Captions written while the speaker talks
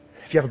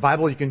If you have a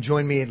Bible, you can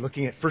join me in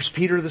looking at 1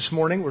 Peter this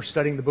morning. We're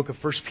studying the book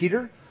of 1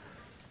 Peter.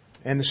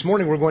 And this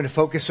morning we're going to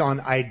focus on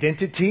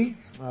identity,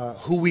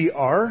 who we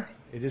are.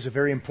 It is a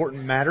very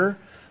important matter.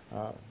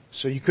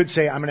 So you could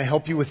say, I'm going to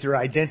help you with your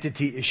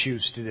identity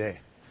issues today.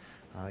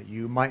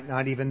 You might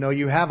not even know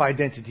you have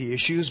identity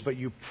issues, but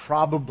you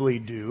probably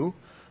do.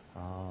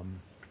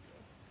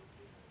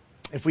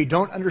 If we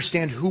don't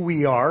understand who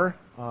we are,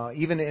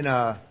 even in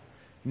a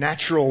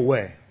natural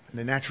way, in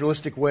a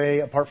naturalistic way,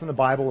 apart from the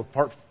Bible,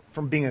 apart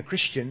from being a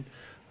Christian,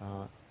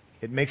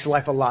 it makes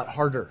life a lot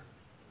harder.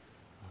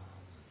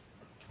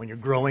 When you're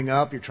growing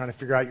up, you're trying to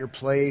figure out your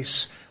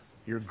place,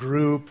 your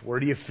group,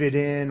 where do you fit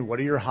in, what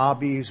are your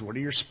hobbies, what are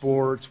your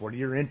sports, what are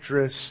your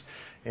interests,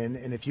 and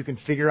if you can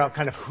figure out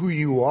kind of who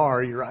you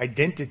are, your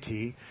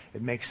identity,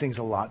 it makes things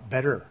a lot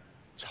better.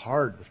 It's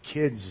hard with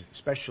kids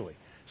especially.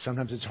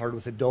 Sometimes it's hard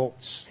with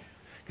adults.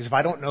 Because if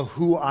I don't know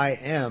who I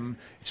am,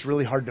 it's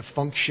really hard to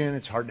function,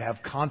 it's hard to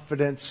have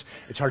confidence,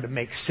 it's hard to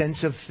make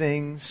sense of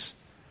things.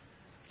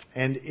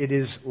 And it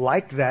is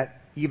like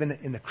that even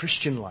in the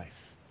Christian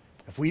life.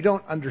 If we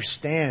don't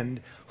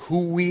understand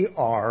who we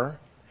are,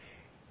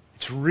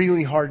 it's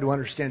really hard to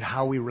understand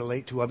how we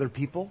relate to other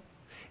people.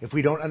 If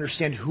we don't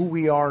understand who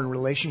we are in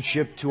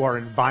relationship to our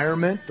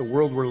environment, the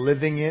world we're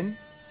living in,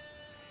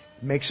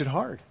 it makes it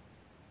hard.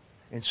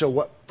 And so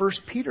what 1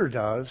 Peter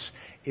does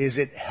is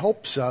it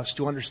helps us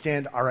to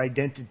understand our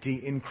identity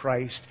in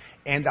Christ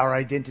and our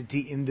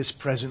identity in this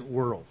present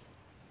world.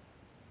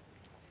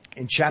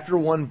 In chapter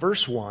 1,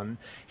 verse 1,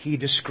 he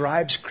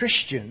describes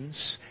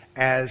Christians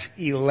as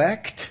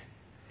elect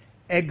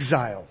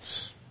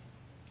exiles.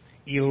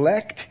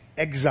 Elect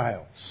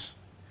exiles.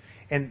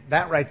 And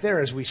that right there,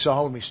 as we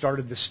saw when we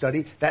started this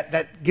study,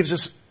 that gives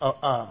us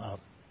a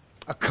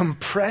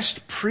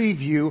compressed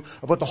preview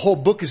of what the whole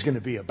book is going to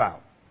be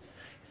about.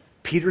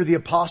 Peter, the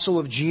apostle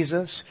of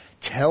Jesus,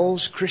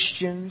 tells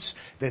Christians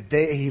that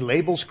he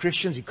labels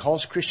Christians, he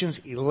calls Christians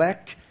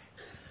elect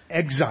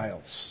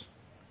exiles.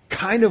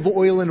 Kind of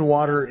oil and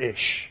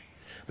water-ish.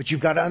 But you've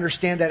got to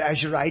understand that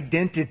as your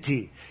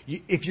identity.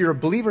 If you're a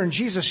believer in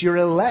Jesus, you're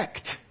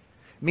elect.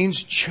 It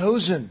means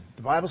chosen.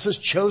 The Bible says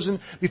chosen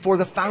before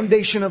the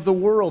foundation of the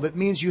world. It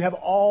means you have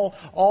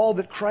all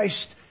that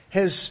Christ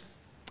has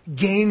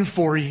gained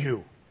for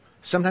you.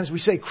 Sometimes we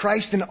say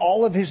Christ and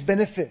all of his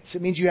benefits.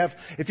 It means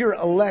if you're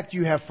elect,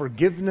 you have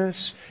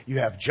forgiveness, you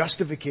have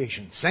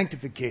justification,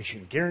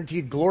 sanctification,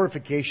 guaranteed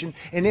glorification,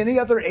 and any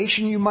other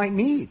Asian you might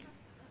need.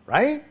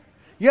 Right?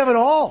 You have it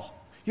all.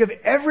 You have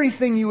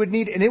everything you would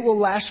need, and it will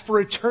last for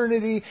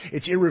eternity.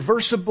 It's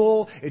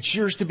irreversible. It's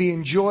yours to be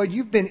enjoyed.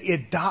 You've been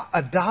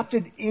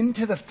adopted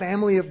into the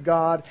family of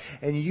God,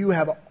 and you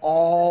have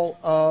all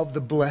of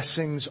the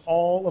blessings,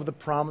 all of the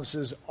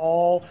promises,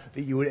 all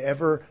that you would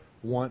ever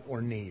want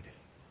or need.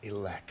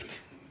 Elect.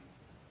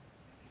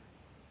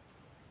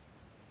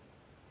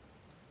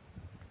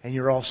 And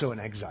you're also an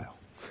exile.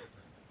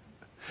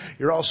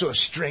 You're also a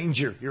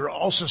stranger. You're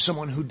also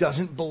someone who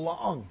doesn't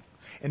belong.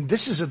 And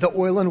this is the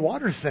oil and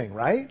water thing,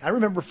 right? I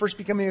remember first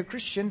becoming a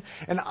Christian,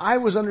 and I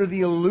was under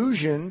the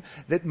illusion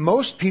that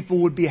most people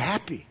would be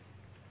happy.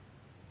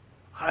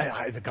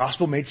 The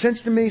gospel made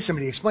sense to me.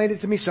 Somebody explained it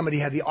to me. Somebody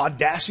had the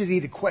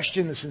audacity to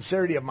question the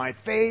sincerity of my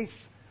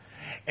faith.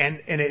 And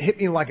it hit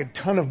me like a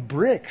ton of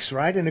bricks,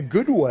 right? In a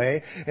good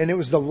way. And it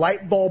was the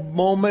light bulb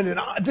moment. And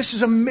this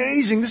is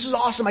amazing. This is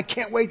awesome. I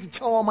can't wait to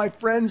tell all my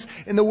friends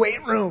in the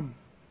weight room.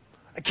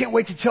 I can't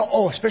wait to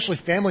tell, especially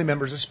family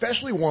members,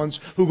 especially ones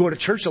who go to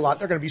church a lot.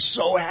 They're going to be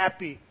so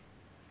happy.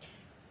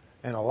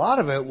 And a lot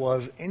of it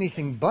was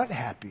anything but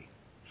happy.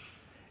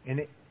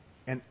 And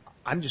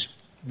I'm just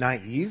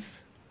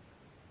naive.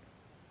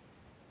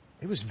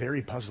 It was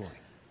very puzzling.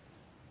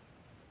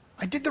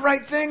 I did the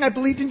right thing. I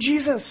believed in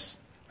Jesus.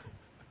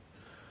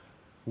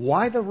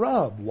 Why the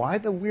rub? Why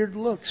the weird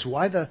looks?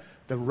 Why the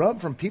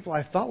rub from people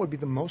I thought would be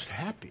the most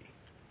happy?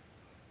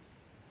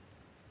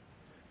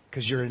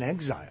 Because you're in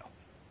exile.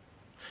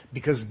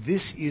 Because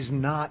this is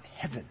not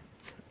heaven.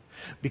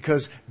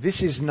 Because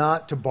this is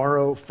not, to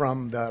borrow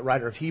from the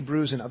writer of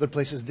Hebrews and other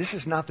places, this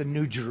is not the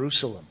New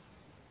Jerusalem.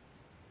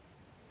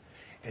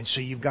 And so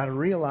you've got to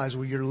realize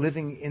where you're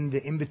living in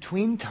the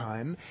in-between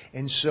time.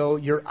 And so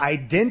your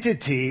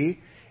identity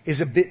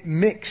is a bit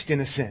mixed in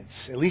a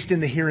sense, at least in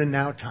the here and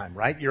now time,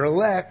 right? You're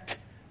elect,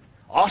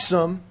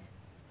 awesome,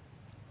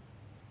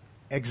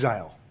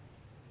 exile,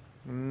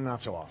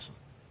 not so awesome.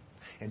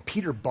 And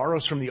Peter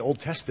borrows from the Old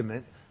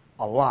Testament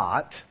a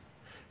lot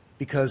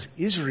because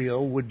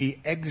Israel would be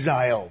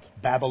exiled,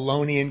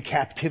 Babylonian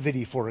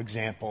captivity, for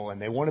example, and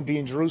they want to be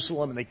in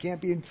Jerusalem, and they can't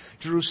be in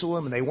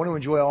Jerusalem, and they want to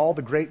enjoy all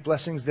the great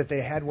blessings that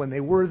they had when they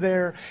were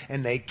there,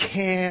 and they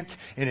can't,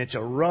 and it's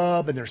a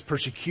rub, and there's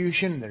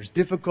persecution, and there's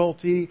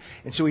difficulty,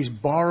 and so he's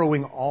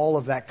borrowing all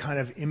of that kind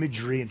of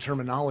imagery and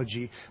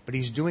terminology, but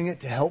he's doing it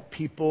to help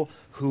people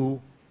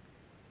who,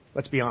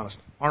 let's be honest,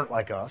 aren't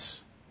like us,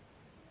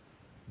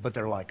 but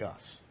they're like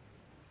us.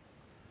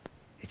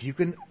 If you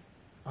can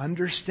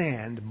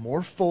understand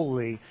more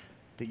fully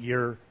that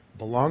you're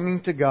belonging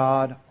to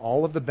God,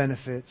 all of the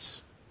benefits,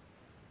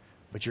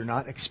 but you're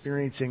not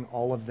experiencing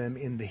all of them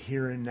in the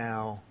here and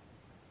now,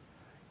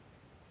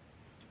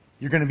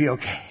 you're going to be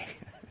okay.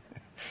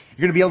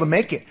 You're going to be able to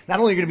make it. Not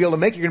only are you going to be able to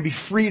make it, you're going to be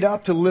freed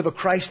up to live a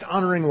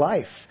Christ-honoring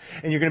life.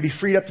 And you're going to be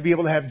freed up to be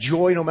able to have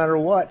joy no matter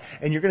what.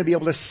 And you're going to be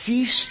able to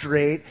see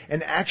straight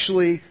and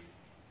actually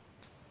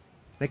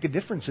make a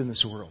difference in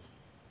this world.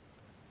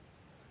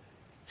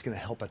 It's going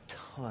to help a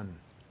ton.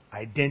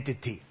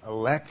 Identity,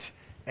 elect,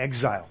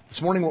 exile.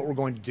 This morning what we're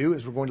going to do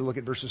is we're going to look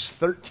at verses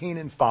 13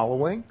 and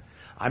following.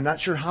 I'm not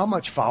sure how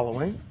much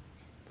following,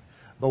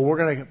 but we're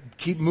going to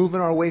keep moving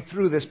our way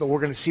through this, but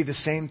we're going to see the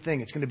same thing.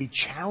 It's going to be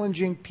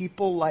challenging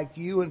people like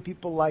you and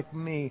people like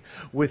me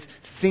with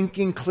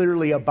thinking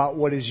clearly about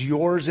what is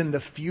yours in the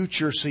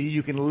future so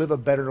you can live a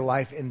better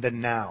life in the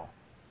now.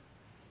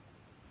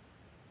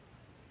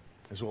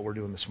 Is what we're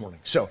doing this morning.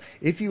 So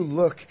if you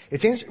look,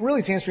 it's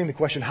answering the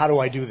question, how do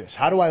I do this?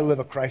 How do I live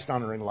a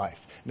Christ-honoring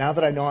life? Now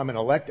that I know I'm an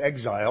elect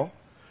exile,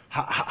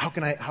 how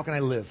can I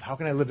live? How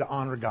can I live to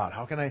honor God?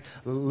 How can I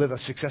live a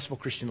successful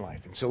Christian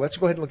life? And so let's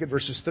go ahead and look at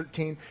verses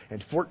 13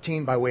 and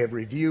 14 by way of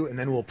review, and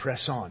then we'll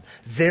press on.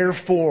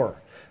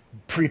 Therefore,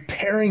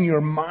 preparing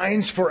your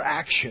minds for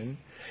action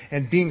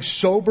and being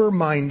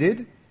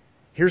sober-minded,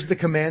 here's the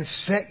command,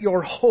 set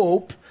your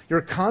hope, your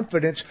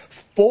confidence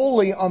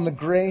fully on the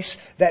grace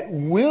that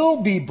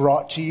will be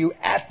brought to you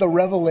at the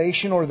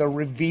revelation or the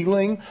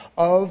revealing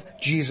of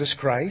Jesus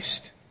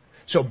Christ.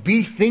 So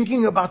be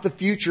thinking about the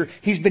future.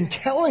 He's been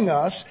telling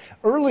us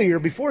earlier,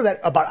 before that,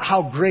 about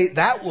how great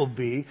that will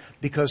be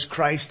because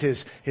Christ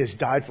has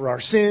died for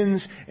our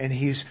sins and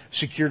He's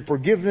secured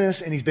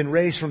forgiveness and He's been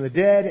raised from the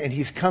dead and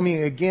He's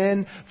coming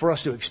again for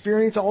us to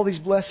experience all these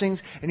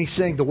blessings. And He's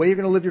saying the way you're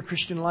going to live your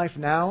Christian life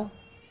now,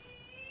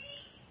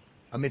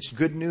 amidst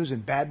good news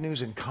and bad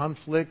news and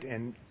conflict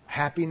and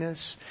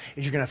happiness,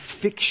 is you're going to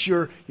fix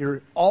your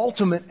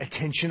ultimate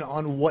attention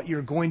on what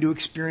you're going to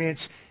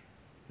experience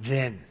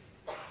then.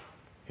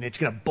 And it's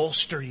going to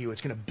bolster you.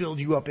 It's going to build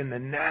you up in the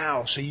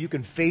now so you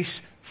can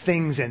face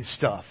things and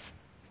stuff.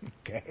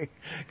 Okay?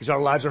 Because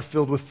our lives are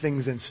filled with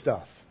things and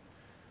stuff.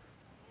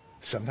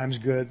 Sometimes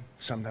good,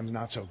 sometimes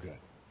not so good.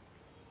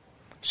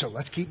 So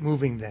let's keep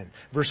moving then.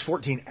 Verse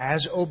 14,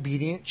 as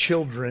obedient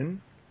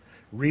children,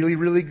 really,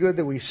 really good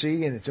that we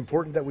see, and it's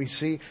important that we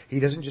see, He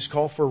doesn't just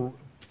call for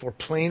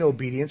plain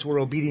obedience.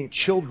 We're obedient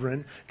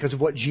children because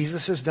of what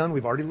Jesus has done.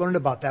 We've already learned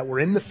about that.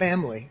 We're in the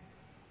family.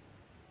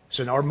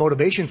 So now our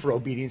motivation for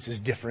obedience is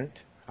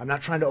different. I'm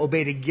not trying to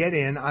obey to get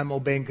in. I'm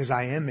obeying because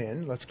I am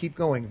in. Let's keep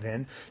going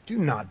then. Do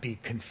not be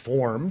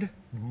conformed,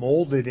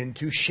 molded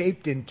into,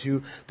 shaped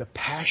into the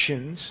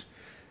passions.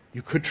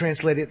 You could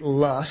translate it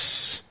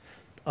lusts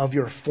of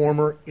your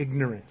former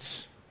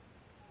ignorance.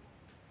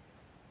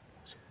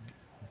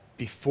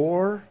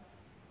 Before,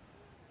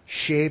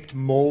 shaped,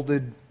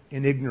 molded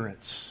in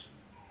ignorance.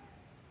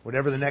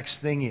 Whatever the next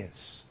thing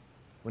is.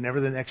 Whatever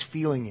the next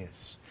feeling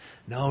is.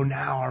 No,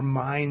 now our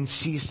mind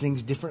sees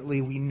things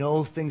differently. We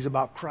know things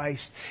about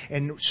Christ.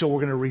 And so we're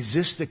going to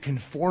resist the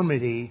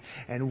conformity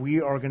and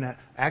we are going to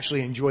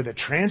actually enjoy the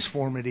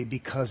transformity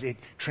because it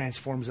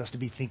transforms us to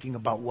be thinking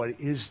about what it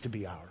is to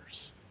be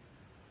ours.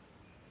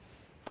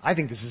 I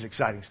think this is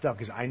exciting stuff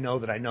because I know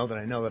that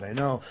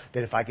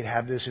if I could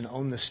have this and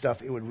own this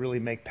stuff, it would really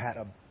make Pat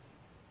a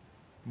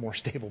more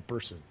stable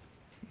person.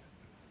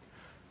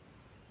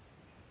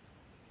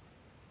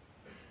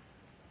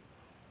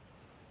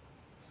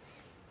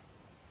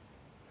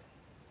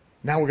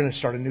 Now we're going to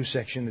start a new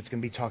section that's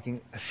going to be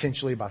talking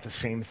essentially about the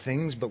same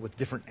things, but with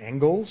different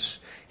angles.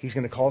 He's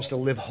going to call us to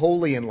live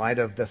holy in light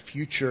of the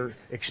future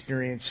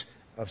experience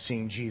of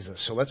seeing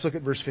Jesus. So let's look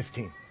at verse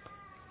 15.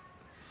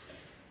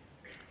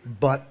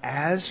 But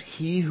as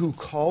He who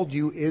called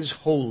you is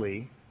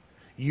holy,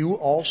 you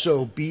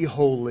also be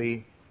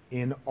holy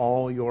in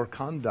all your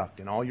conduct,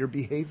 in all your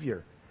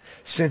behavior.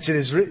 Since it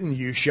is written,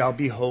 you shall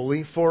be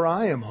holy, for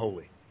I am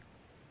holy.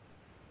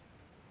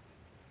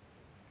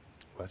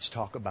 Let's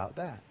talk about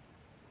that.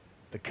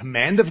 The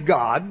command of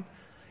God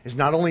is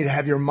not only to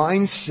have your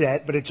mind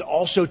set, but it's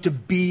also to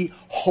be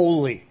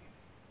holy.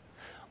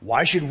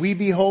 Why should we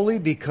be holy?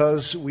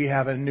 Because we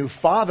have a new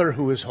Father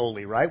who is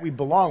holy, right? We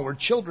belong. We're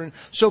children.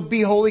 So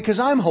be holy because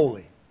I'm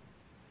holy.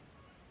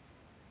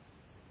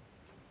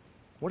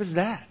 What is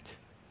that?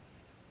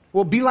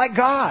 Well, be like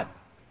God.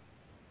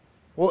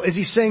 Well, is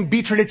He saying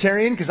be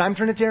Trinitarian because I'm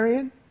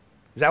Trinitarian?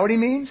 Is that what He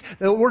means?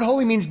 The word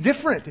holy means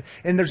different.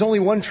 And there's only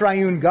one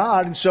triune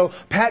God. And so,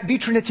 Pat, be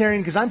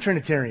Trinitarian because I'm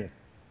Trinitarian.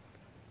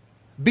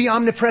 Be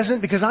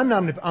omnipresent because I'm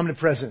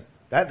omnipresent.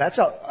 That's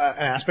an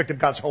aspect of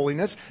God's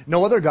holiness.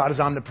 No other God is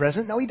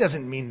omnipresent. No, He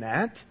doesn't mean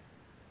that.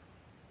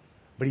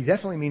 But He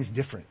definitely means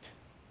different.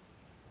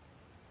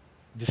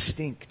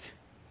 Distinct.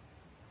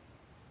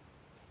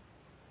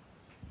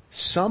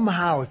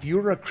 Somehow, if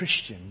you're a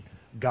Christian,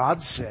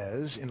 God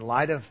says, in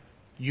light of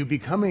you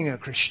becoming a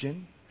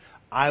Christian,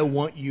 I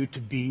want you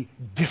to be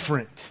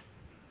different.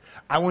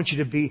 I want you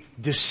to be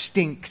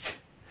distinct.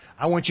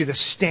 I want you to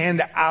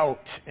stand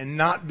out and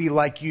not be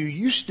like you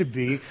used to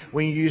be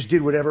when you just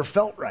did whatever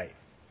felt right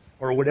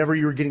or whatever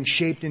you were getting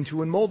shaped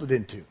into and molded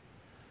into.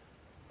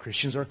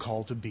 Christians are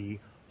called to be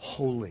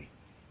holy,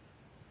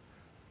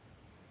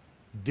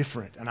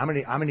 different. And I'm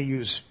going to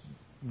use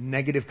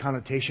negative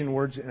connotation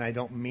words, and I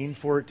don't mean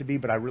for it to be,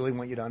 but I really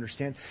want you to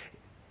understand.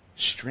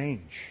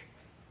 Strange,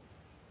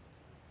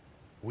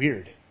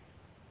 weird,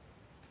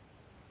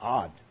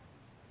 odd.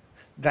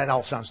 That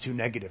all sounds too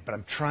negative, but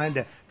I'm trying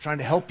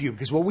to help you,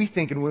 because what we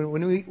think, and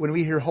when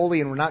we hear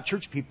holy and we're not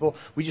church people,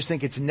 we just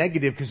think it's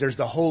negative because there's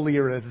the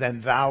holier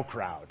than thou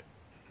crowd.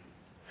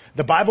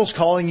 The Bible's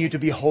calling you to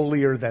be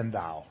holier than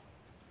thou.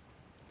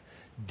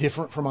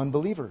 Different from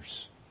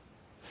unbelievers.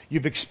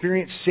 You've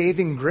experienced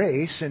saving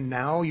grace, and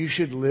now you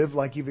should live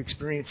like you've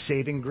experienced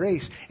saving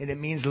grace. And it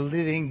means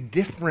living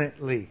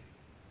differently.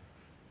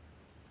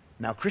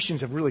 Now,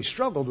 Christians have really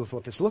struggled with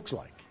what this looks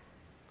like.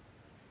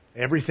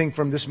 Everything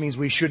from this means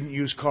we shouldn't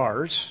use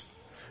cars,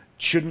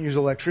 shouldn't use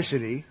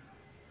electricity,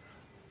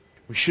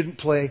 we shouldn't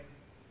play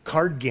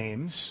card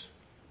games,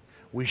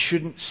 we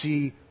shouldn't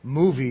see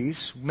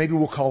movies, maybe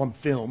we'll call them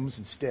films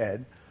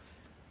instead.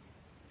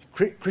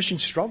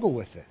 Christians struggle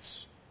with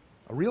this,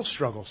 a real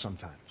struggle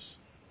sometimes.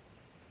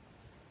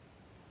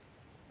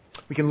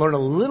 We can learn a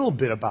little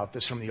bit about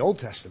this from the Old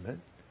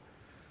Testament,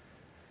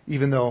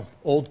 even though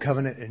Old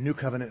Covenant and New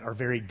Covenant are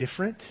very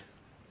different.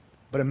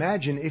 But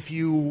imagine if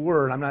you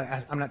were, and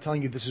I'm not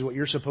telling you this is what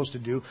you're supposed to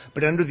do,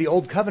 but under the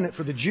Old Covenant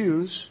for the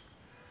Jews,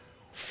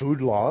 food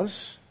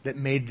laws that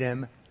made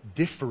them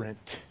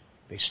different.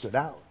 They stood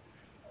out.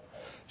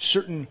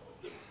 Certain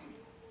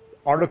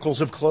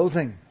articles of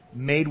clothing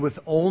made with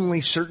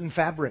only certain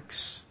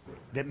fabrics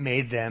that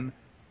made them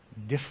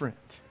different.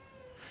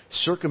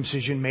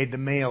 Circumcision made the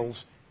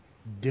males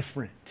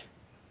different.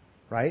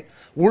 Right?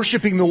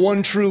 Worshipping the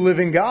one true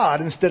living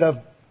God instead of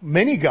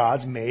many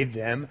gods made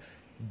them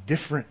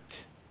different.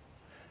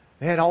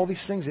 They had all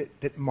these things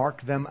that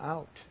marked them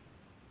out.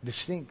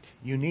 Distinct,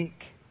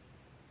 unique.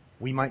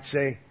 We might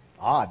say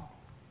odd.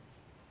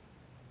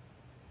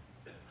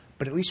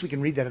 But at least we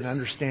can read that and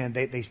understand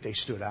they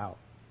stood out.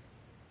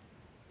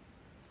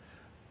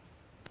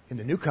 In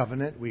the New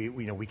Covenant,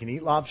 we can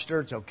eat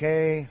lobster, it's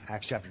okay.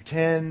 Acts chapter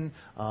 10.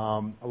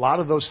 A lot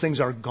of those things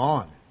are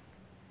gone.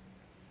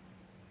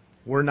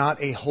 We're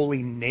not a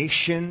holy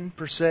nation,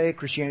 per se.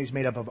 Christianity is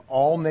made up of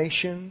all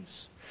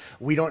nations.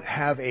 We don't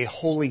have a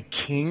holy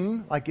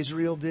king like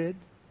Israel did.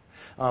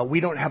 We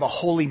don't have a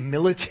holy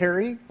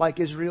military like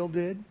Israel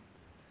did.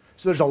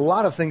 So there's a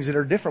lot of things that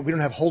are different. We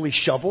don't have holy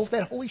shovels. They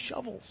had holy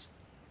shovels.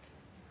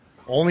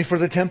 Only for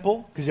the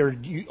temple, because they're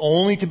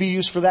only to be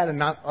used for that and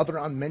not other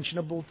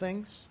unmentionable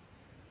things.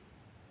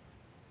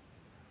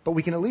 But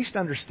we can at least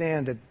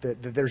understand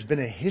that there's been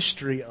a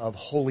history of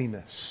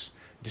holiness,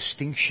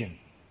 distinction.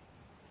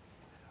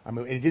 I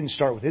mean, it didn't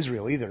start with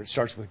Israel either. It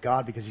starts with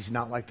God, because He's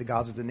not like the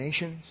gods of the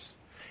nations.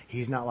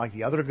 He's not like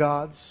the other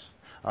gods,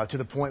 to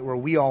the point where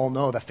we all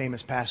know the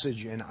famous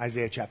passage in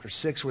Isaiah chapter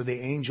 6 where the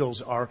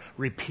angels are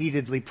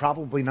repeatedly,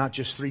 probably not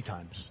just 3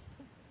 times.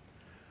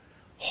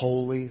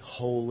 Holy,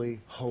 holy,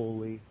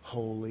 holy,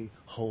 holy,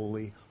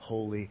 holy,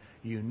 holy,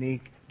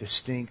 unique,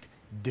 distinct,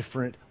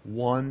 different,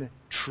 one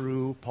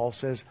true, Paul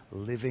says,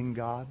 living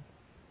God.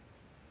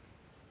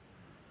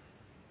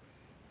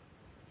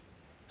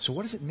 So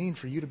what does it mean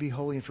for you to be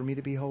holy and for me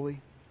to be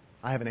holy?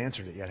 I haven't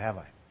answered it yet, have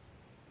I?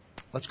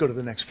 Let's go to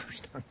the next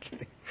verse. I'm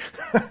kidding.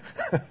 I'm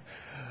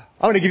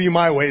going to give you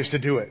my ways to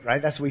do it,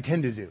 right? That's what we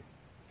tend to do.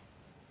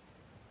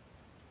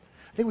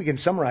 I think we can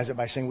summarize it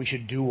by saying we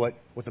should do what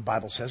the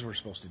Bible says we're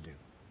supposed to do.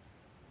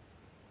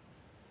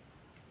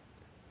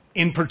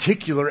 In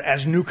particular,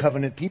 as New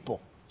Covenant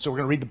people. So we're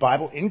going to read the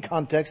Bible in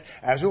context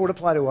as it would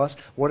apply to us.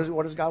 What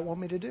does God want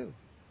me to do?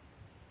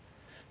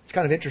 It's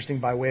kind of interesting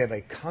by way of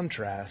a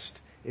contrast.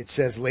 It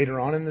says later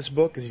on in this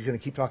book, because he's going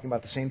to keep talking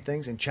about the same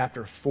things, in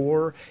chapter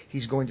 4,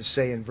 he's going to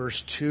say in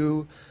verse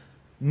 2,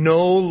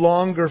 no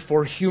longer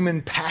for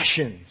human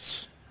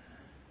passions,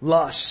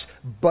 lusts,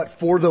 but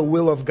for the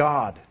will of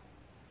God.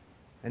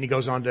 And he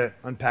goes on to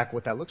unpack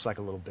what that looks like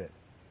a little bit.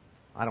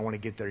 I don't want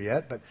to get there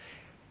yet, but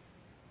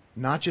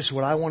not just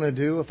what I want to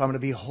do. If I'm going to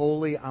be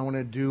holy, I want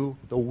to do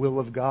the will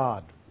of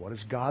God. What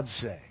does God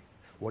say?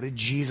 What did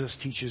Jesus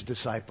teach His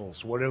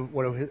disciples? What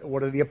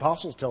do the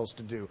apostles tell us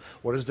to do?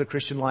 What does the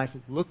Christian life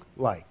look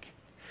like?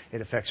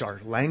 It affects our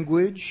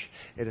language.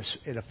 It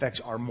affects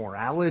our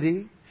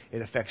morality.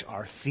 It affects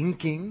our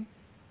thinking.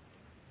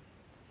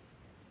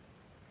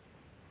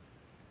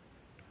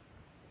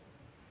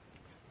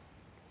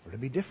 We're to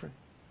be different.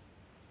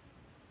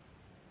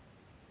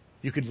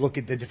 You could look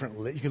at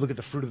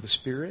the fruit of the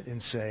Spirit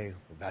and say,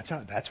 well,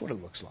 that's what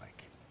it looks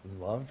like.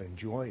 Love and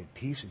joy and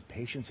peace and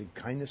patience and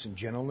kindness and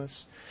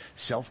gentleness,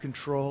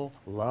 self-control,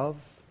 love,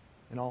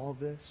 and all of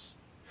this.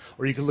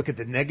 Or you can look at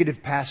the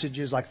negative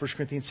passages like 1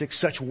 Corinthians 6.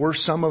 Such were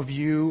some of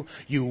you.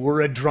 You were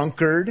a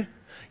drunkard.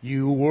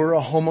 You were a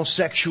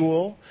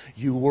homosexual.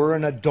 You were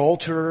an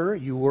adulterer.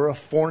 You were a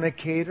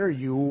fornicator.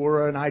 You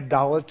were an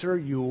idolater.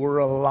 You were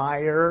a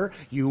liar.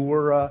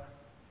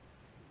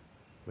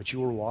 But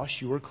you were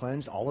washed, you were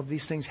cleansed. All of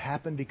these things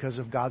happened because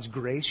of God's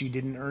grace. You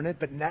didn't earn it.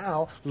 But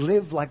now,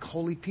 live like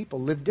holy people.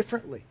 Live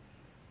differently.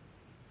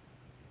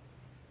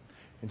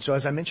 And so,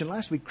 as I mentioned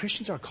last week,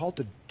 Christians are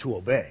called to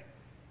obey.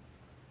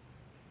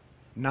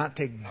 not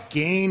to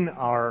gain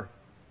our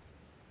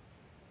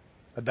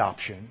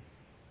adoption,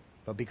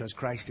 but because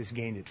Christ has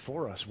gained it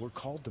for us, we're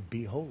called to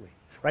be holy.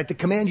 Right? The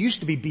command used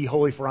to be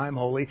holy for I am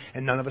holy,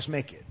 and none of us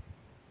make it.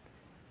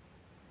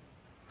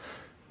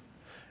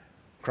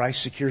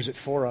 Christ secures it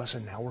for us,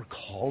 and now we're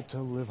called to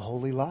live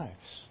holy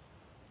lives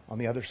on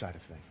the other side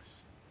of things.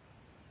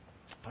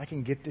 If I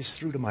can get this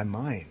through to my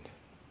mind,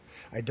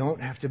 I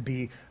don't have to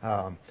be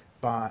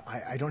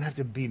I don't have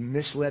to be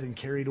misled and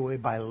carried away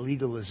by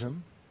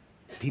legalism,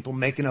 people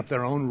making up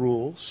their own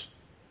rules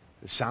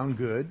that sound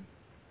good,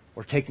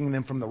 or taking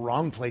them from the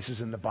wrong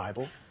places in the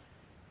Bible.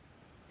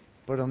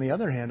 But on the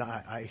other hand,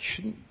 I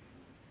shouldn't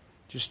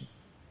just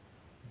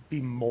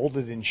be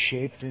molded and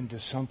shaped into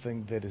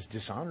something that is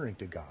dishonoring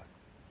to God.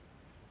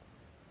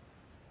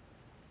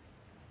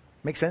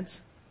 Make sense?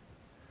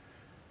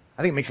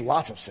 I think it makes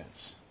lots of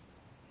sense.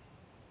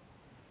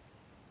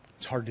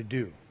 It's hard to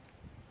do.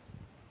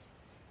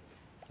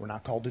 We're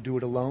not called to do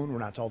it alone. We're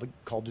not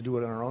called to do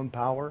it in our own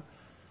power.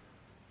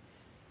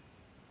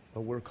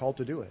 But we're called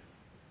to do it,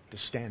 to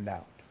stand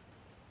out.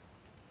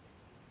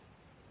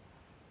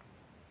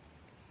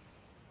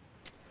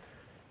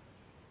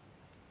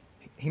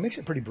 He makes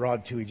it pretty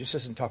broad, too. He just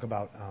doesn't talk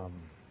about,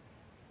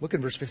 look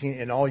in verse 15,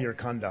 in all your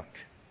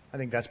conduct. I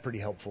think that's pretty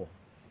helpful.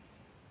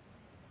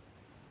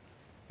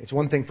 It's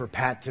one thing for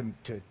Pat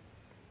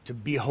to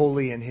be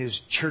holy in his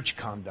church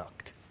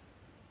conduct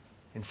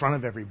in front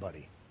of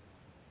everybody.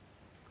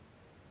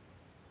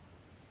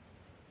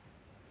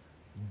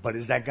 But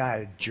is that guy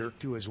a jerk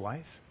to his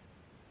wife?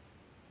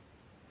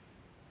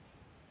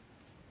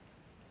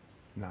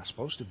 Not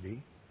supposed to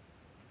be.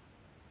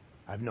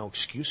 I have no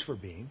excuse for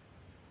being.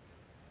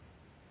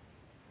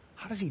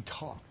 How does he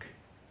talk?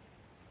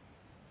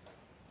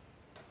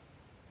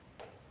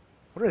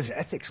 What are his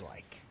ethics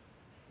like?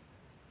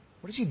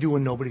 What does he do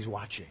when nobody's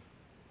watching?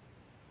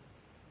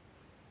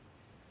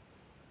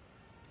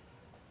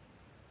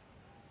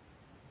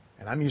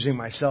 And I'm using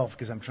myself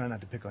because I'm trying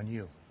not to pick on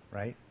you,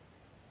 right?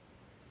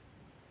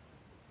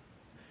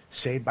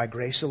 Saved by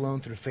grace alone,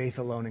 through faith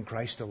alone, in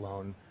Christ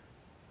alone.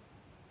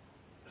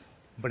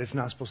 But it's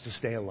not supposed to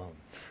stay alone.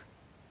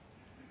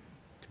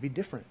 To be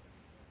different.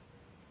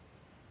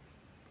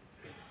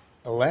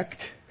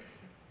 Elect,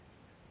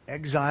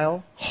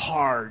 exile,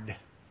 hard.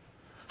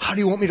 How do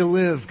you want me to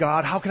live,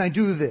 God? How can I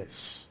do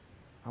this?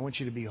 I want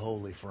you to be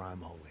holy, for I'm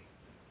holy.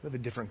 Live a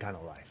different kind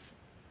of life.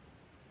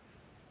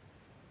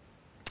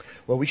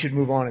 Well, we should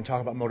move on and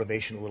talk about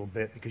motivation a little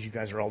bit, because you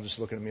guys are all just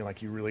looking at me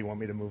like you really want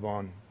me to move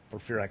on, for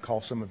fear I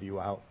call some of you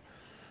out.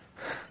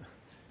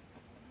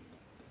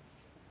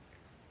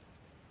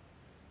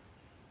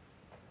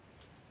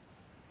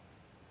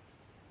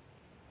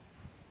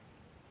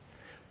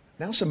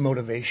 Now some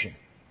motivation.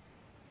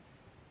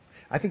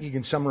 I think you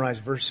can summarize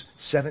verse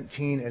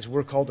 17 as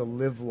we're called to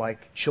live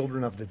like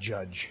children of the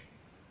judge.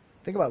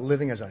 Think about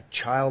living as a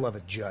child of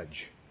a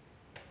judge.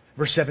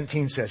 Verse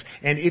 17 says,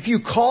 and if you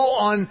call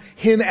on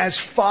him as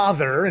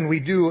Father, and we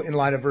do in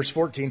light of verse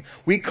 14,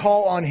 we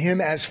call on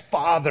him as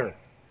Father,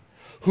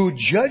 who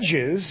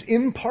judges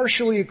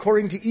impartially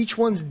according to each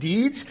one's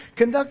deeds,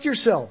 conduct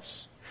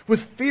yourselves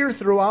with fear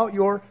throughout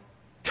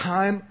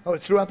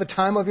the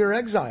time of your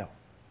exile.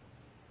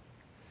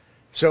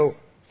 So,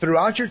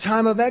 throughout your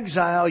time of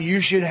exile,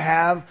 you should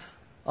have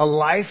a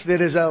life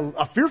that is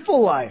a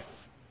fearful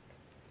life.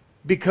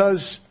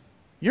 Because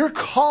you're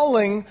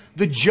calling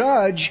the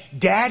judge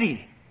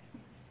Daddy.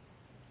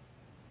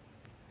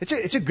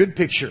 It's a good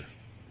picture.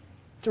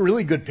 It's a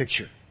really good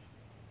picture.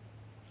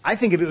 I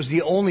think if it was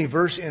the only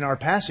verse in our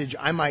passage,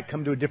 I might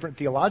come to a different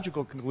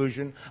theological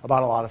conclusion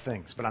about a lot of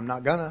things. But I'm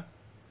not gonna.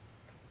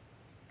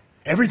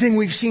 Everything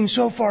we've seen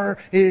so far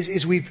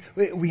is we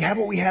have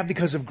what we have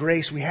because of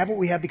grace. We have what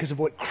we have because of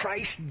what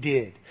Christ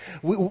did.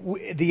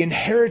 The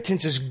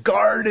inheritance is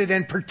guarded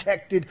and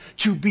protected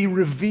to be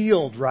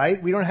revealed,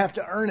 right? We don't have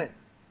to earn it.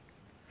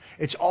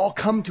 It's all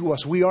come to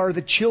us. We are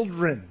the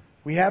children.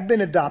 We have been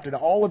adopted.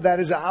 All of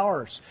that is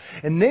ours.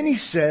 And then he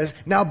says,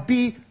 now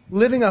be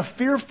living a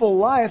fearful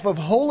life of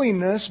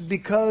holiness,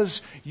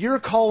 because you're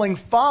calling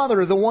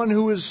Father the one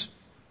who is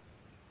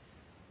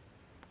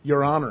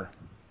your honor.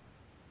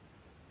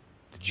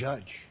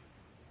 Judge.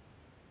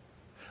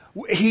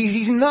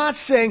 He's not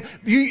saying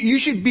you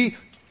should be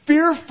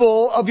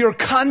fearful of your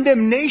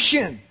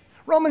condemnation.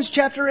 Romans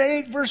chapter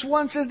 8 verse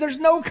 1 says there's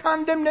no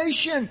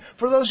condemnation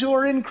for those who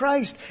are in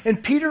Christ.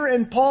 And Peter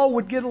and Paul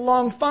would get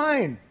along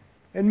fine.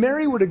 And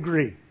Mary would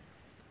agree.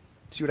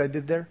 See what I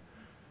did there?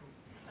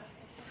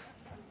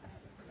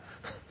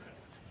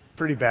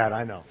 Pretty bad,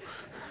 I know.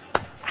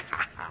 A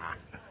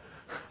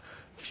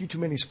few too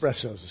many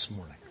espressos this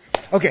morning.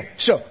 Okay,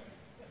 so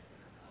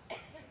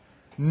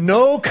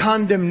no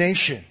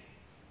condemnation.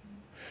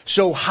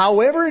 So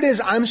however it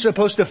is I'm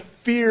supposed to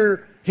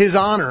fear his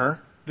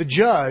honor, the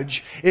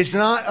judge, it's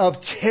not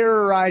of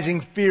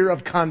terrorizing fear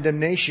of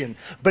condemnation.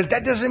 But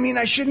that doesn't mean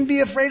I shouldn't be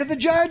afraid of the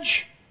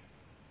judge.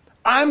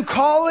 I'm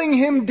calling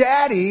him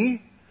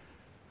Daddy,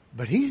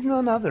 but he's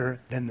none other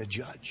than the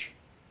judge.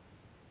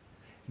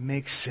 It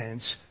makes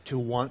sense to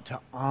want to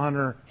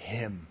honor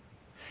him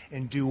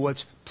and do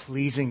what's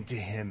pleasing to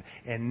Him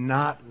and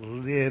not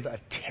live a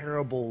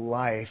terrible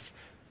life.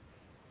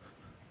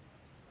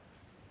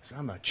 Because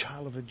I'm a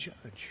child of a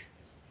judge.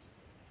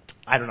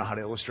 I don't know how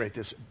to illustrate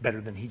this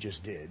better than he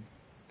just did.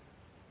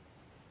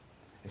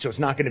 And so it's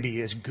not going to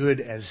be as good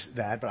as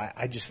that, but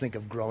I just think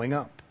of growing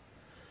up.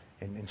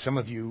 And some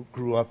of you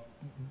grew up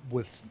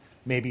with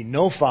maybe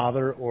no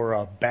father or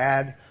a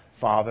bad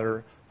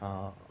father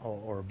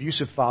or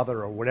abusive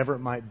father or whatever it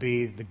might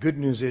be. The good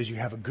news is you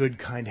have a good,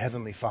 kind,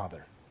 heavenly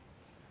Father.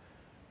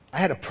 I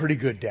had a pretty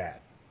good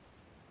dad.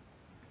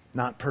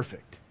 Not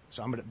perfect.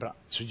 So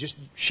just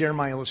share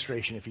my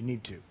illustration if you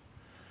need to.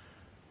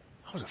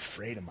 I was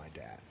afraid of my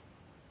dad.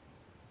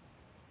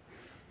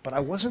 But I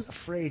wasn't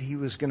afraid he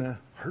was going to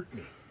hurt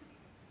me.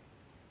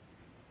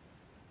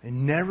 I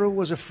never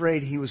was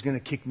afraid he was going to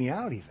kick me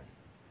out even.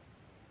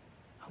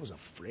 I was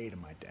afraid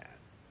of my dad.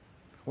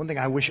 One thing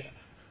I wish,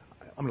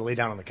 I'm going to lay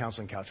down on the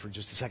counseling couch for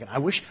just a second. I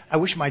wish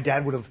my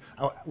dad would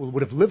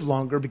have lived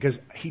longer, because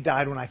he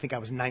died when I think I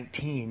was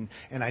 19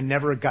 and I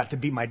never got to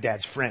be my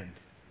dad's friend.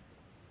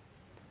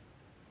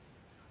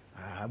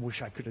 I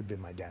wish I could have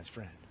been my dad's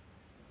friend.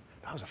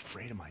 But I was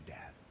afraid of my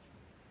dad.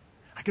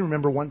 I can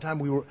remember one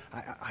time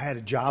I had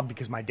a job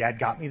because my dad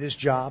got me this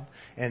job,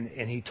 and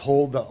he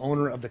told the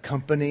owner of the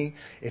company,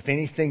 if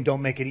anything,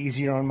 don't make it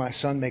easier on my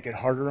son, make it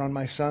harder on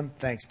my son.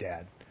 Thanks,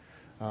 Dad.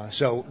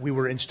 So we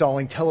were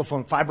installing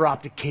fiber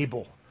optic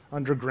cable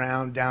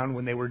underground down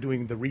when they were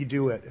doing the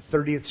redo at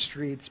 30th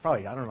Street. It's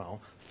probably,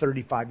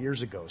 35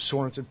 years ago.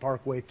 Sorensen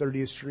Parkway,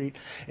 30th Street.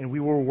 And we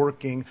were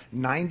working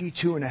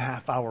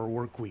 92.5-hour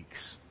work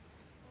weeks.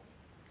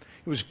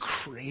 It was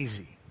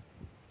crazy.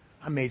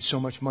 I made so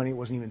much money, it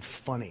wasn't even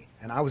funny.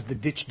 And I was the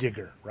ditch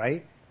digger,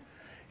 right?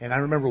 And I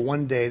remember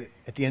one day,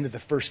 at the end of the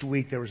first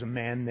week, there was a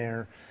man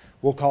there.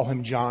 We'll call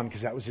him John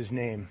because that was his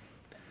name.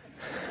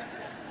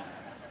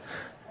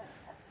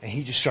 And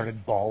he just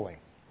started bawling.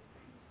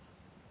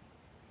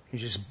 He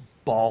was just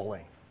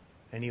bawling.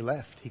 And he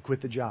left. He quit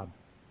the job.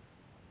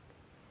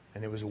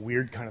 And it was a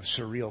weird kind of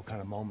surreal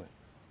kind of moment.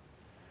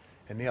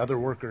 And the other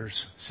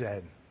workers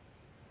said,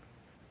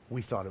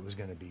 we thought it was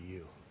going to be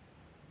you.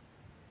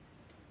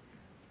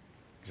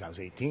 Because I was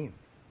 18.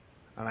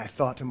 And I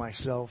thought to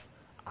myself,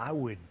 I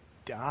would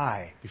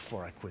die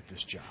before I quit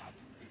this job.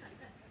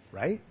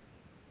 Right?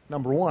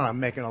 Number one, I'm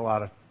making a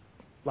lot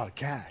of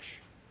cash.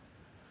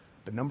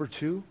 But number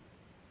two,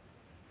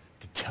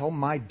 to tell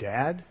my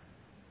dad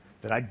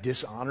that I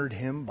dishonored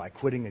him by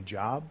quitting a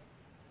job,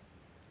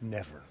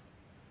 never,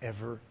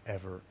 ever,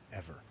 ever,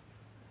 ever.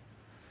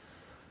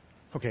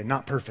 Okay,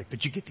 not perfect,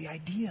 but you get the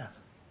idea.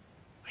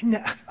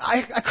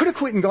 I could have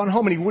quit and gone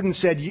home and he wouldn't have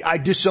said, I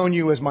disown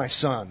you as my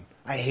son.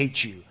 I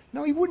hate you.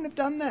 No, he wouldn't have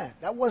done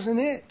that. That wasn't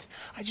it.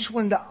 I just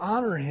wanted to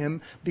honor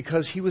him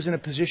because he was in a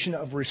position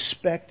of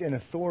respect and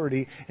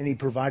authority, and he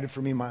provided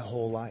for me my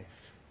whole life.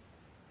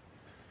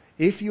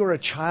 If you're a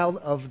child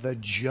of the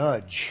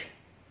judge,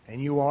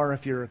 and you are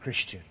if you're a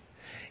Christian,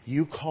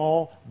 you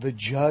call the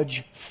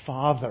judge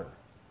Father.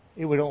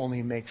 It would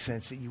only make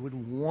sense that you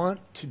would want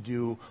to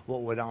do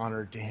what would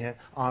honor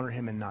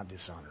him and not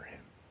dishonor him.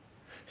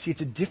 See,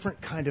 it's a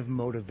different kind of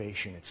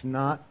motivation. It's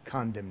not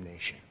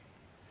condemnation.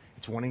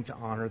 It's wanting to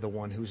honor the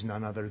one who's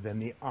none other than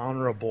the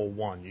honorable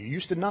one. You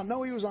used to not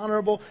know he was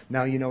honorable.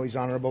 Now you know he's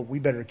honorable. We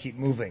better keep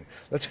moving.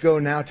 Let's go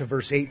now to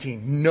verse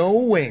 18.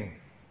 Knowing.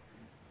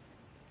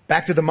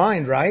 Back to the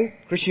mind, right?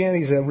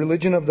 Christianity is a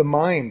religion of the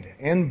mind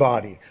and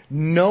body.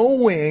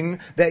 Knowing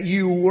that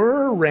you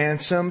were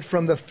ransomed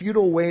from the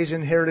futile ways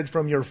inherited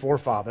from your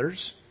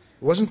forefathers.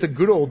 It wasn't the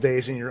good old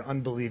days in your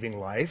unbelieving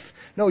life.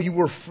 No, you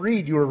were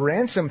freed. You were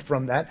ransomed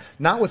from that.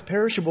 Not with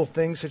perishable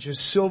things such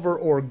as silver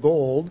or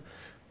gold.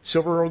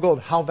 Silver or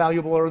gold, how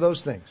valuable are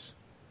those things?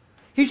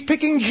 He's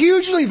picking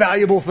hugely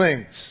valuable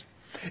things.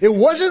 It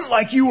wasn't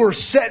like you were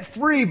set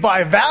free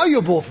by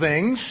valuable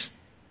things.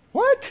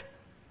 What?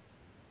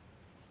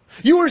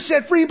 You were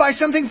set free by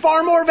something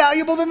far more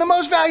valuable than the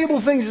most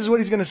valuable things, is what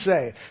he's going to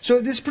say. So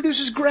this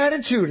produces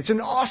gratitude. It's an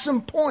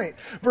awesome point.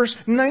 Verse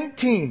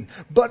 19,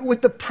 but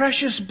with the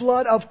precious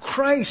blood of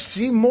Christ,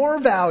 see, more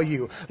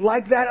value,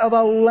 like that of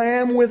a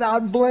lamb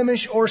without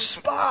blemish or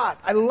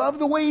spot. I love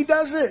the way he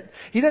does it.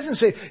 He doesn't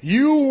say,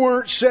 you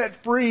weren't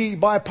set free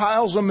by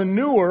piles of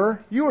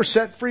manure. You were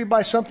set free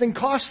by something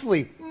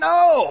costly.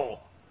 No!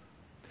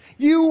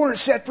 You weren't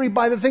set free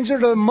by the things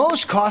that are the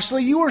most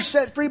costly. You were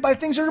set free by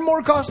things that are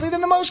more costly than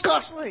the most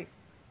costly.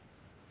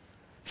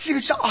 See,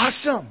 it's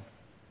awesome.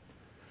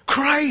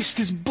 Christ,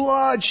 His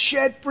blood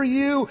shed for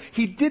you.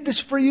 He did this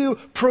for you.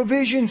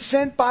 Provision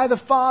sent by the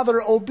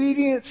Father.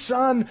 Obedient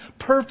Son.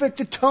 Perfect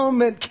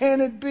atonement.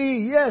 Can it be?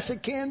 Yes,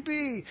 it can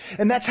be.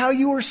 And that's how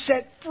you were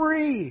set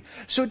free.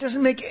 So it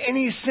doesn't make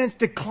any sense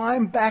to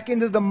climb back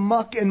into the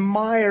muck and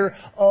mire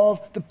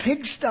of the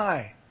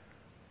pigsty.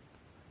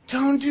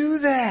 Don't do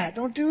that.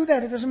 Don't do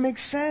that. It doesn't make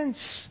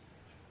sense.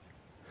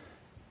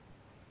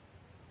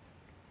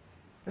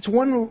 That's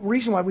one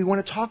reason why we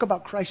want to talk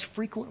about Christ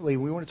frequently.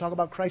 We want to talk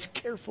about Christ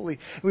carefully.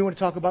 We want to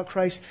talk about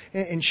Christ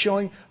and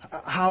showing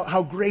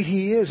how great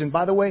He is. And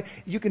by the way,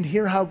 you can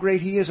hear how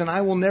great He is, and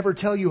I will never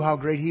tell you how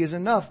great He is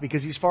enough,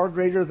 because He's far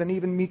greater than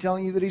even me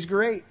telling you that He's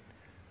great.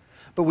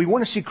 But we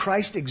want to see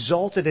Christ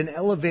exalted and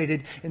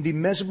elevated and be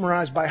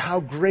mesmerized by how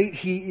great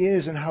He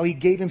is and how He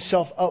gave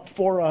Himself up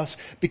for us,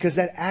 because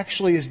that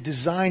actually is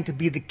designed to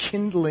be the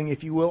kindling,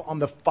 if you will, on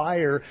the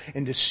fire,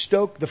 and to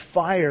stoke the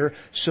fire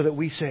so that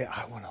we say,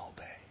 I want to obey.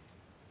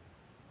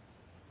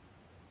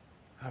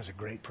 That was a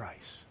great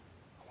price.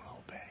 I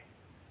want to obey.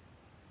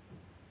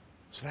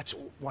 So that's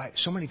why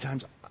so many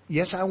times,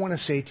 yes, I want to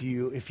say to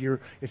you, if you're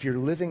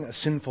living a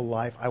sinful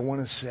life, I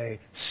want to say,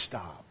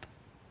 stop.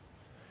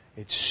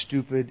 It's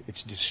stupid.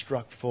 It's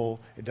destructful.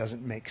 It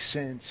doesn't make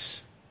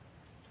sense.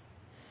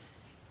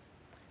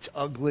 It's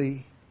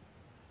ugly.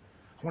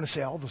 I want to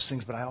say all those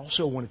things, but I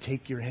also want to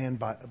take your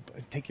hand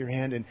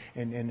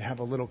and have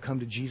a little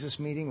come to Jesus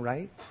meeting,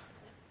 right?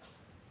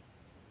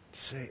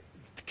 To say,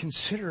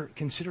 consider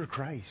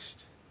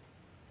Christ.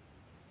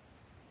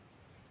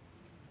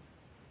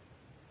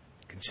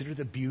 Consider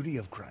the beauty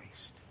of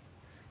Christ.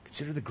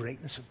 Consider the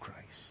greatness of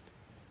Christ.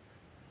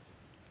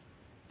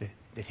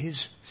 That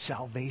His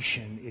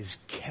salvation is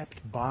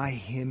kept by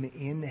Him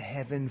in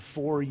heaven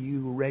for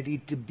you, ready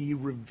to be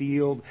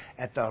revealed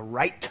at the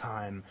right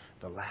time,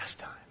 the last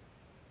time.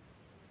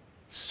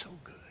 It's so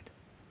good.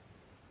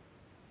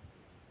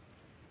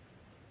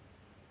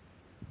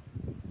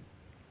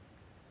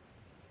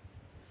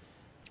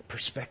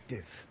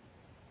 Perspective.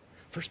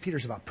 1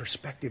 Peter's about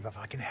perspective. If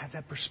I can have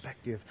that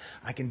perspective,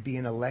 I can be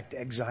an elect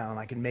exile and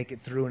I can make it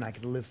through and I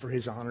can live for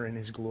His honor and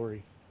His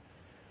glory.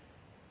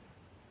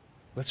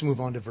 Let's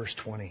move on to verse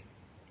 20.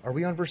 Are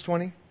we on verse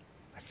 20?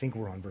 I think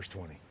we're on verse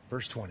 20.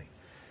 Verse 20.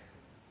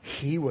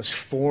 He was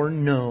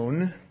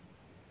foreknown.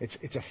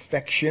 It's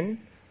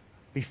affection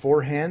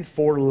beforehand,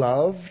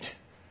 foreloved.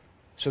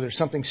 So there's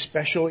something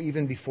special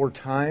even before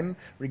time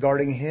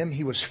regarding Him.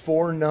 He was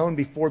foreknown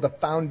before the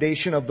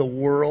foundation of the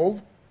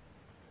world.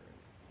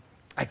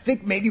 I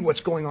think maybe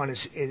what's going on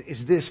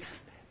is this.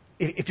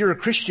 If you're a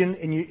Christian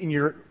and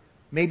you're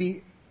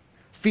maybe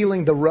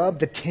feeling the rub,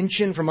 the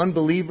tension from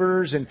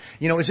unbelievers, and,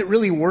 is it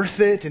really worth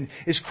it? And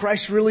is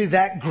Christ really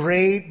that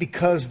great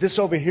because this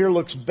over here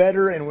looks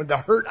better, and when the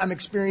hurt I'm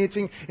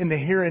experiencing in the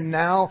here and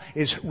now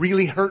is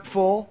really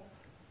hurtful?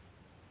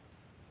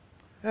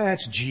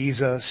 That's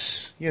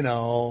Jesus,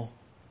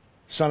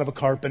 son of a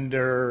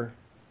carpenter,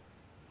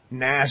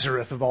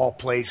 Nazareth of all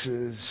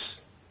places.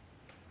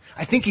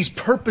 I think He's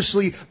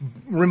purposely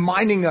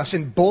reminding us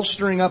and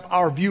bolstering up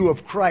our view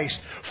of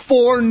Christ.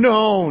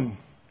 Foreknown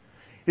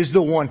is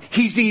the one.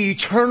 He's the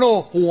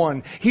eternal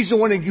one. He's the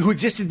one who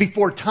existed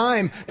before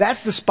time.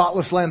 That's the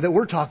spotless Lamb that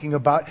we're talking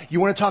about. You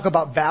want to talk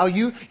about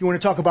value? You want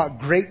to talk about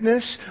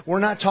greatness? We're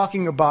not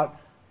talking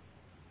about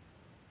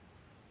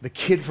the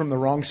kid from the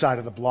wrong side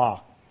of the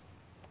block,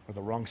 or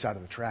the wrong side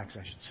of the tracks,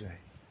 I should say.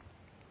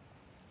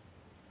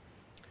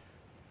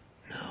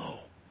 No.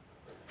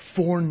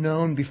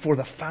 Foreknown before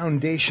the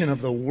foundation of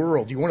the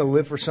world. You want to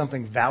live for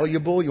something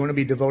valuable? You want to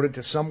be devoted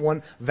to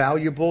someone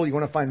valuable? You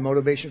want to find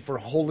motivation for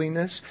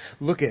holiness?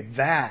 Look at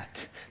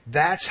that.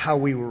 That's how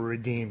we were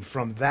redeemed,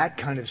 from that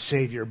kind of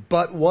Savior.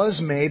 But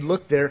was made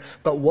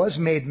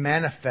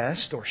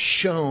manifest, or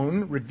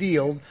shown,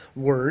 revealed,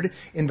 word,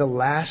 in the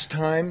last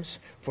times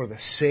for the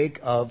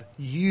sake of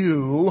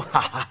you. Ha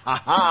ha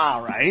ha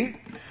ha, right?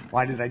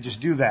 Why did I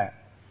just do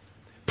that?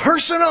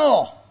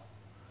 Personal!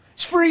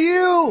 It's for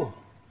you!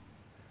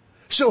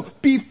 So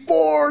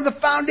before the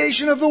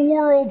foundation of the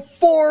world,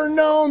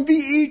 foreknown, the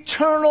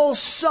eternal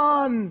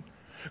Son,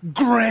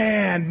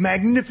 grand,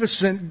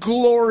 magnificent,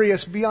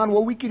 glorious, beyond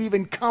what we could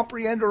even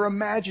comprehend or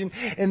imagine.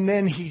 And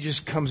then He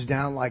just comes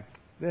down like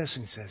this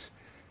and says,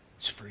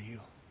 it's for you.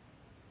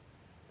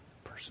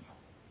 Personal.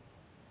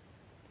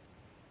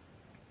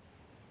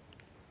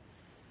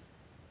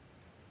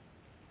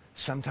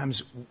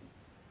 Sometimes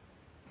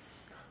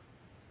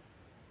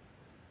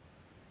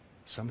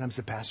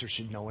the pastor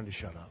should know when to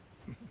shut up.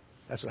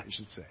 That's what I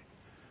should say.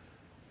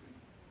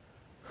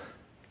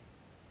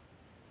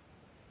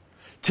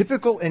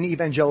 Typical in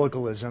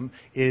evangelicalism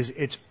is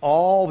it's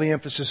all the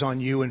emphasis on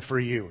you and for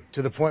you,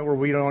 to the point where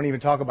we don't even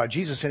talk about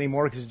Jesus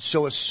anymore because it's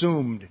so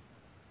assumed.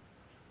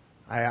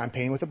 I'm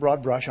painting with a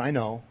broad brush, I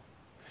know.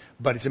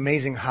 But it's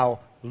amazing how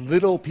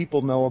little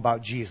people know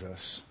about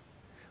Jesus,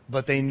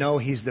 but they know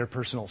He's their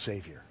personal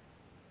Savior.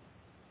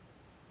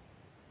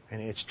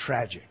 And it's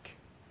tragic.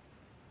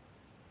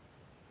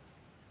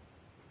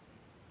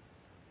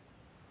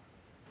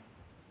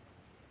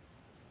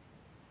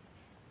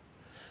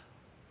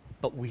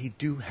 But we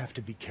do have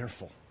to be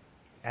careful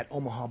at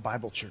Omaha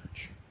Bible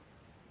Church.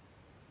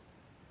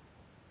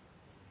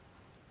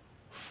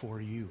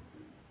 For you.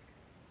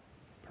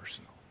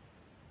 Personal.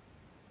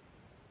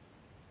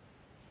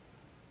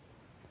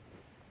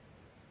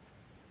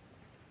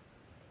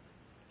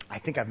 I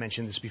think I've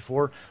mentioned this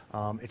before.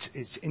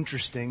 It's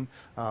interesting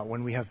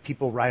when we have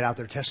people write out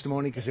their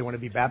testimony because they want to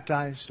be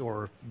baptized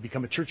or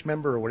become a church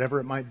member or whatever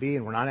it might be,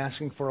 and we're not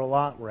asking for a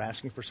lot. We're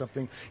asking for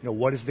something,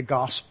 what is the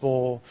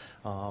gospel?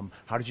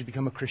 How did you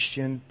become a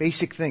Christian?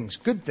 Basic things,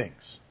 good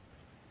things.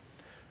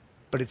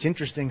 But it's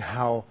interesting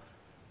how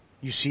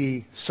you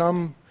see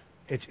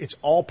it's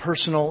all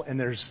personal, and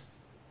there's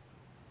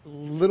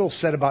little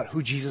said about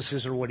who Jesus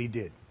is or what he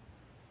did.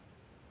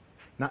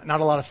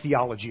 Not a lot of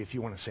theology, if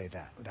you want to say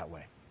that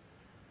way.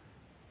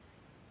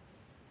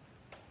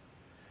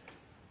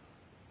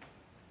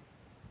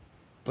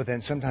 But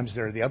then sometimes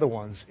there are the other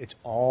ones. It's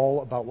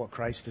all about what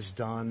Christ has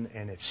done,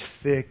 and it's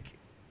thick,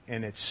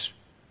 and it's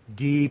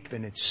deep,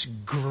 and it's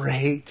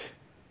great.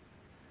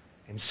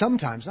 And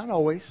sometimes, not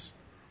always,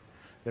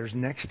 there's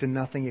next to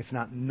nothing, if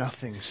not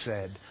nothing,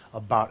 said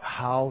about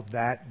how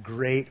that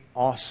great,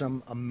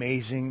 awesome,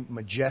 amazing,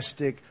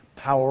 majestic,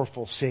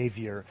 powerful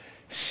Savior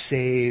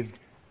saved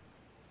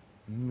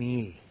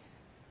me.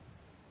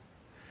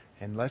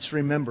 And let's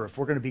remember, if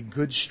we're going to be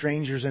good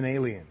strangers and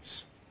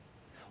aliens,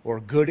 or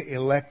good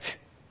elect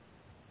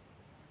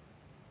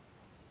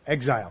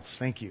exiles,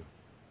 thank you.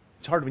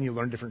 It's hard when you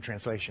learn different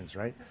translations,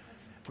 right?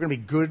 If we're going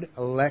to be good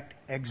elect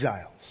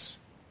exiles,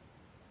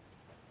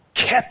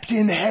 kept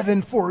in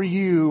heaven for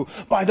you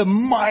by the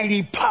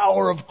mighty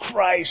power of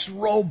Christ,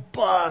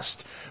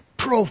 robust,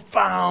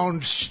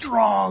 profound,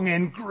 strong,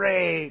 and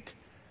great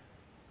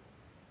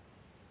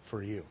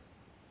for you.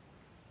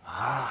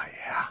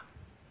 Yeah.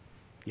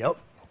 Yep.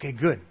 Okay,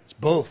 good. It's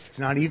both. It's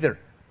not either.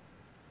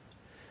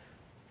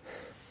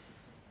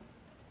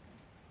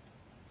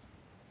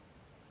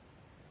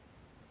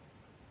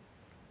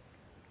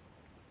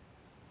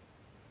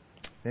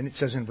 Then it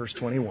says in verse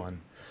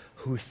 21,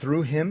 who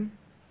through him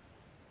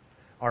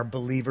are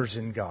believers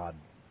in God.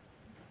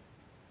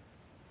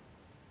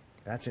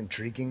 That's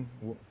intriguing.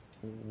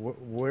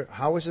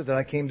 How is it that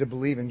I came to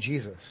believe in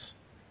Jesus?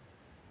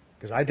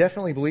 Because I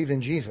definitely believed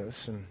in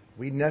Jesus, and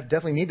we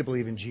definitely need to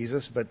believe in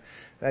Jesus, but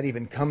that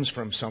even comes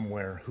from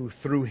somewhere. Who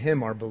through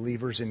him are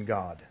believers in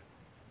God,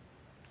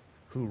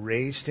 who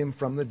raised him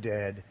from the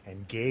dead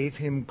and gave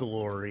him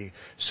glory,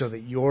 so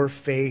that your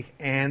faith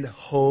and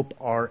hope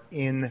are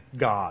in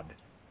God.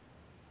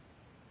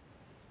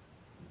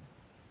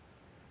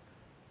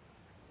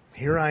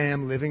 Here I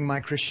am living my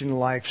Christian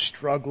life,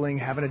 struggling,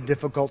 having a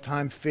difficult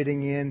time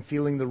fitting in,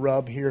 feeling the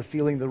rub here,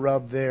 feeling the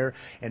rub there.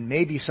 And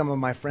maybe some of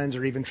my friends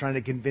are even trying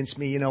to convince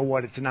me,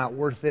 it's not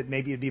worth it.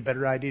 Maybe it'd be a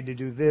better idea to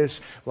do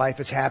this. Life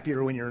is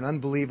happier when you're an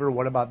unbeliever.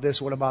 What about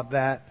this? What about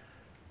that?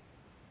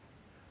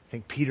 I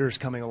think Peter is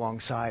coming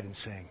alongside and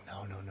saying,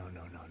 no.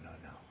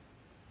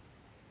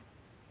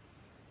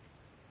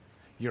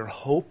 Your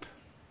hope,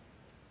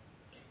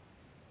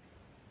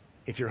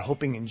 if you're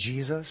hoping in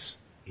Jesus,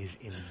 is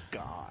in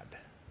God.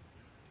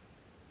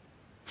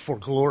 For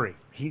glory.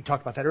 He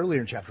talked about that earlier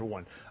in chapter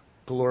 1.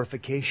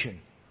 Glorification,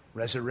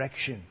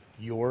 resurrection.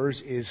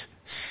 Yours is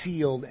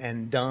sealed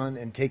and done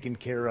and taken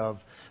care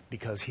of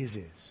because his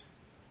is.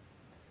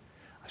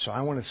 So I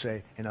want to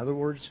say, in other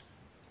words,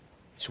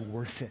 it's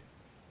worth it.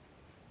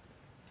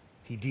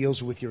 He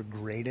deals with your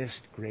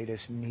greatest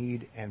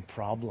need and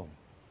problem.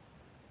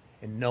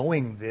 And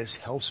knowing this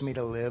helps me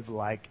to live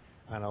like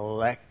an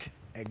elect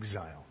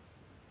exile.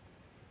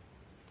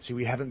 See,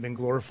 we haven't been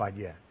glorified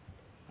yet.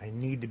 I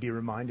need to be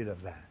reminded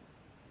of that.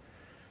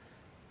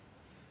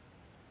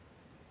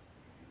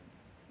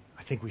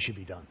 I think we should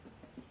be done.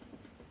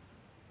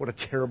 What a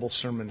terrible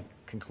sermon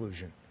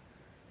conclusion.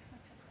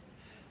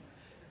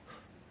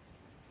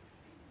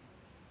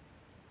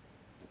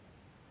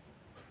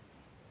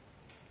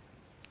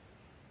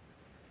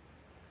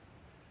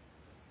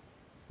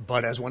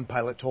 But as one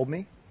pilot told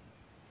me,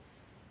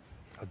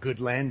 a good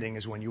landing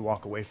is when you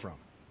walk away from.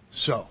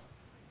 So,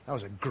 that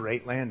was a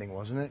great landing,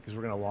 wasn't it? Because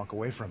we're going to walk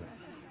away from it.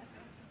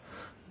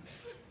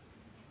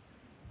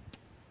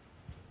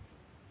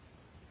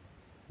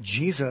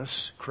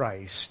 Jesus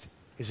Christ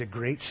is a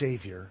great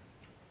Savior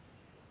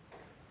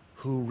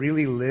who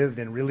really lived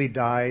and really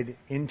died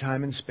in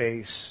time and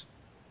space,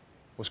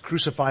 was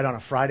crucified on a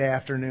Friday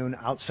afternoon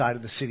outside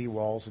of the city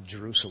walls of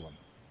Jerusalem.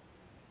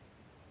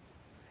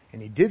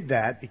 And he did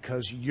that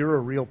because you're a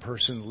real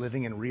person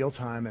living in real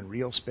time and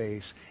real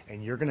space,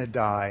 and you're going to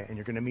die and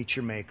you're going to meet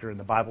your Maker. And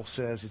the Bible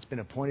says it's been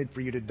appointed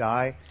for you to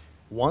die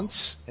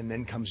once, and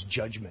then comes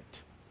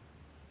judgment.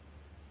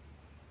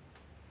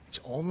 It's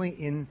only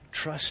in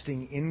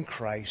trusting in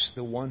Christ,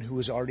 the one who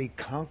has already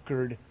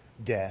conquered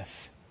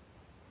death,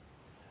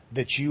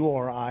 that you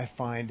or I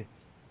find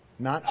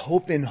not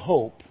hope in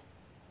hope,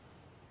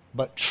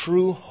 but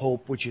true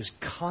hope, which is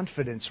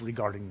confidence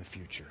regarding the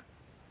future.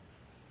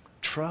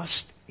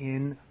 Trust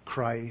in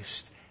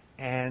Christ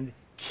and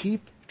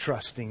keep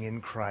trusting in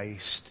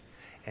Christ,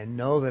 and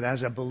know that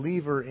as a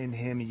believer in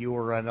him, you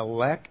are an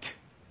elect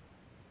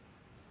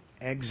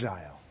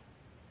exile.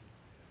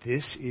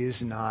 This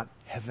is not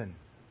heaven.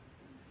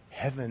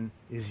 Heaven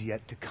is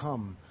yet to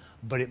come,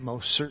 but it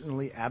most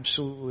certainly,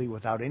 absolutely,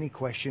 without any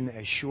question,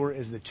 as sure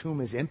as the tomb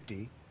is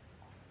empty,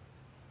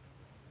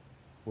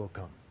 will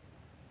come.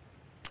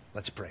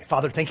 Let's pray.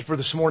 Father, thank you for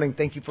this morning.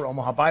 Thank you for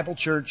Omaha Bible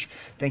Church.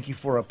 Thank you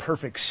for a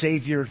perfect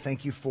Savior.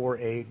 Thank you for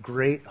a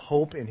great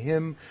hope in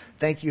Him.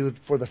 Thank you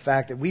for the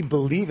fact that we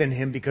believe in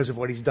Him because of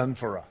what He's done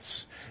for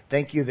us.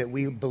 Thank you that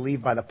we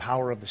believe by the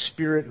power of the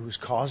Spirit who's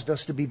caused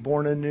us to be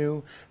born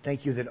anew.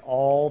 Thank you that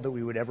all that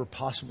we would ever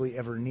possibly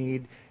ever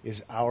need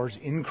is ours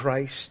in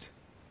Christ.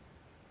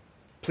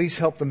 Please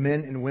help the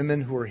men and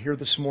women who are here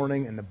this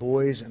morning and the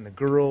boys and the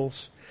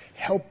girls.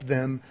 Help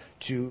them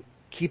to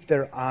keep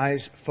their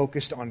eyes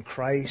focused on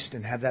Christ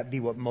and have that be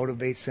what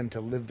motivates them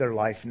to live their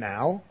life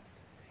now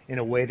in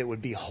a way that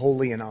would be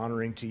holy and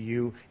honoring to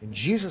you. In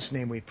Jesus'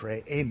 name we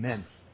pray, amen.